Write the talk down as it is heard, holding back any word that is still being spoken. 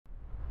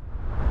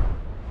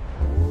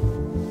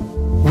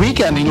We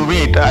can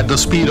innovate at the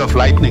speed of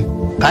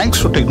lightning thanks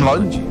to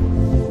technology.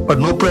 But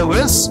no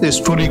progress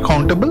is truly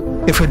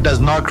countable if it does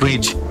not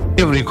reach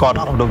every corner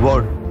of the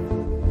world.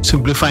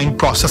 Simplifying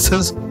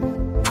processes,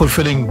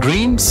 fulfilling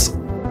dreams,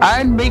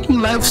 and making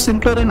life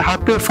simpler and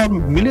happier for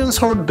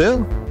millions out there.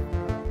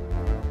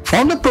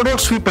 From the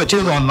products we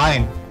purchase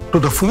online to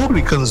the food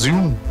we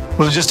consume,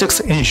 logistics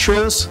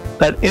ensures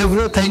that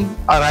everything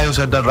arrives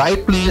at the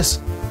right place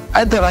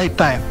at the right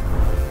time.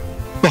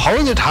 So how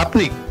is it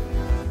happening?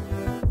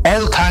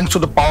 All thanks to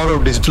the power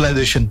of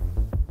digitalization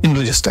in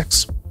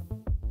logistics.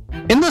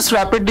 In this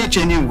rapidly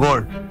changing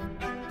world,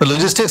 the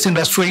logistics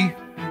industry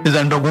is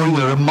undergoing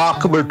a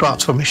remarkable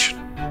transformation.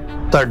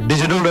 The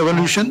digital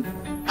revolution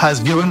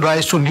has given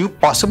rise to new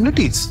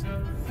possibilities,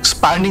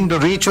 expanding the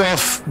reach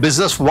of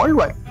business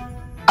worldwide.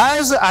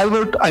 As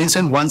Albert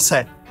Einstein once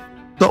said,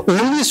 the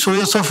only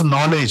source of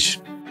knowledge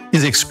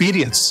is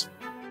experience.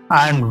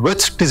 And with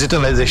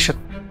digitalization,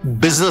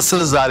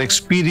 businesses are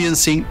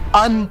experiencing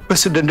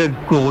unprecedented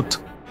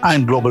growth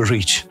and global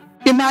reach.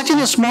 Imagine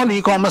a small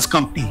e-commerce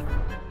company.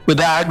 With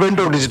the advent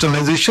of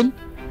digitalization,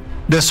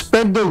 they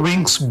spread their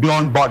wings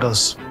beyond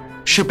borders,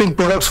 shipping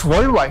products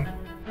worldwide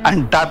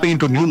and tapping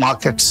into new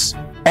markets,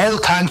 all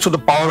thanks to the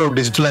power of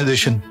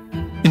digitalization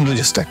in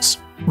logistics.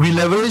 We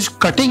leverage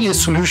cutting-edge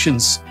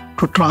solutions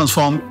to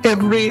transform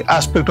every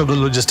aspect of the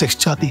logistics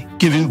journey,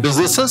 giving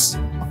businesses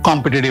a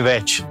competitive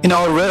edge. In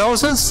our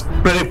warehouses,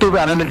 predictive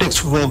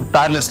analytics work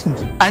tirelessly,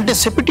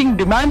 anticipating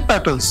demand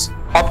patterns,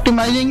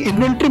 optimizing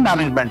inventory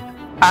management,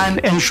 and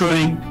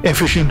ensuring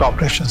efficient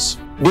operations.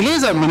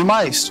 Delays are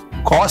minimized,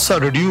 costs are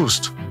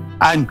reduced,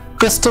 and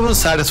customer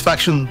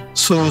satisfaction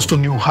soars to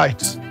new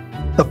heights.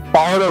 The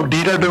power of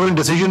data-driven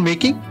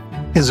decision-making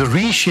is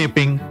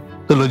reshaping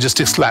the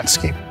logistics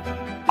landscape.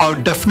 I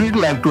would definitely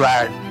like to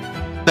add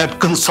that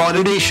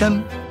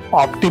consolidation,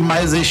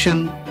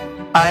 optimization,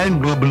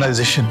 and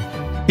globalization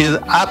is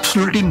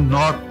absolutely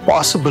not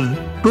possible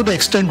to the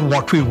extent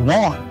what we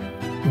want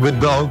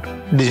without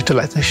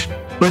digitalization.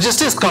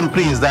 Logistics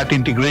companies that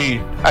integrate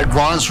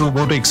advanced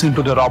robotics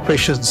into their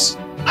operations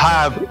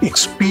have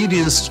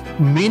experienced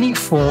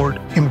manifold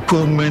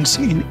improvements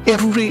in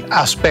every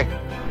aspect,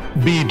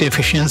 be it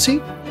efficiency,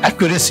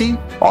 accuracy,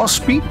 or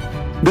speed.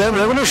 They have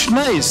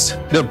revolutionized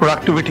their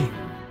productivity.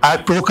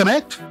 At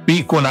ProConnect,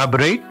 we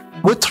collaborate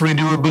with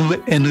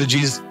renewable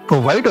energies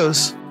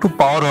providers to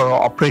power our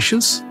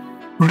operations,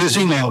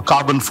 reducing our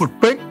carbon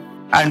footprint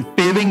and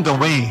paving the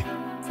way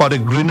for a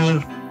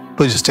greener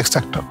logistics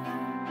sector.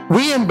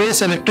 We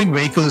embrace electric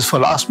vehicles for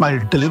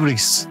last-mile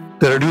deliveries.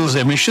 They reduce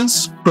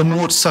emissions,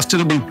 promote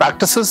sustainable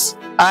practices,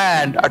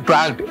 and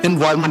attract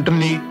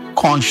environmentally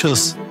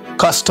conscious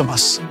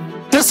customers.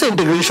 This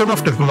integration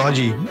of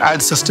technology and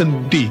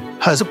sustainability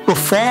has a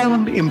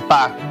profound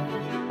impact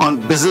on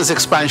business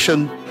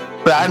expansion,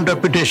 brand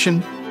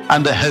reputation,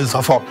 and the health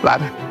of our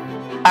planet.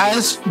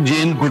 As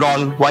Jane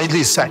Goodall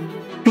wisely said,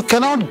 you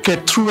cannot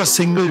get through a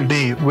single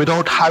day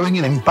without having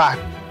an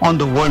impact on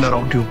the world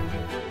around you.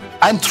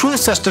 And through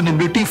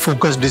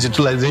sustainability-focused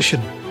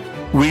digitalization,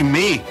 we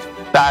make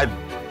that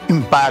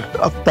impact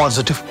a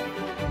positive.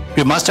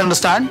 We must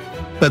understand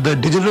that the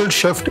digital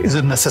shift is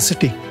a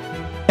necessity.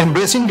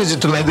 Embracing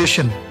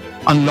digitalization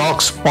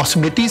unlocks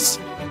possibilities.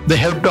 They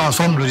help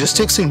transform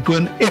logistics into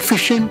an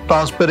efficient,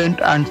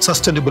 transparent, and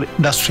sustainable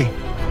industry.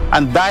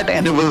 And that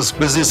enables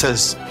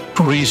businesses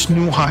to reach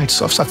new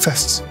heights of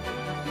success.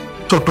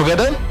 So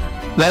together,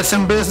 let's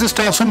embrace this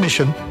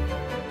transformation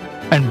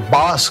and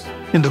bask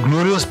in the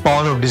glorious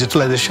power of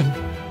digitalization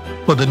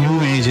for the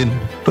new age in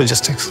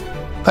logistics.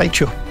 Thank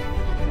you.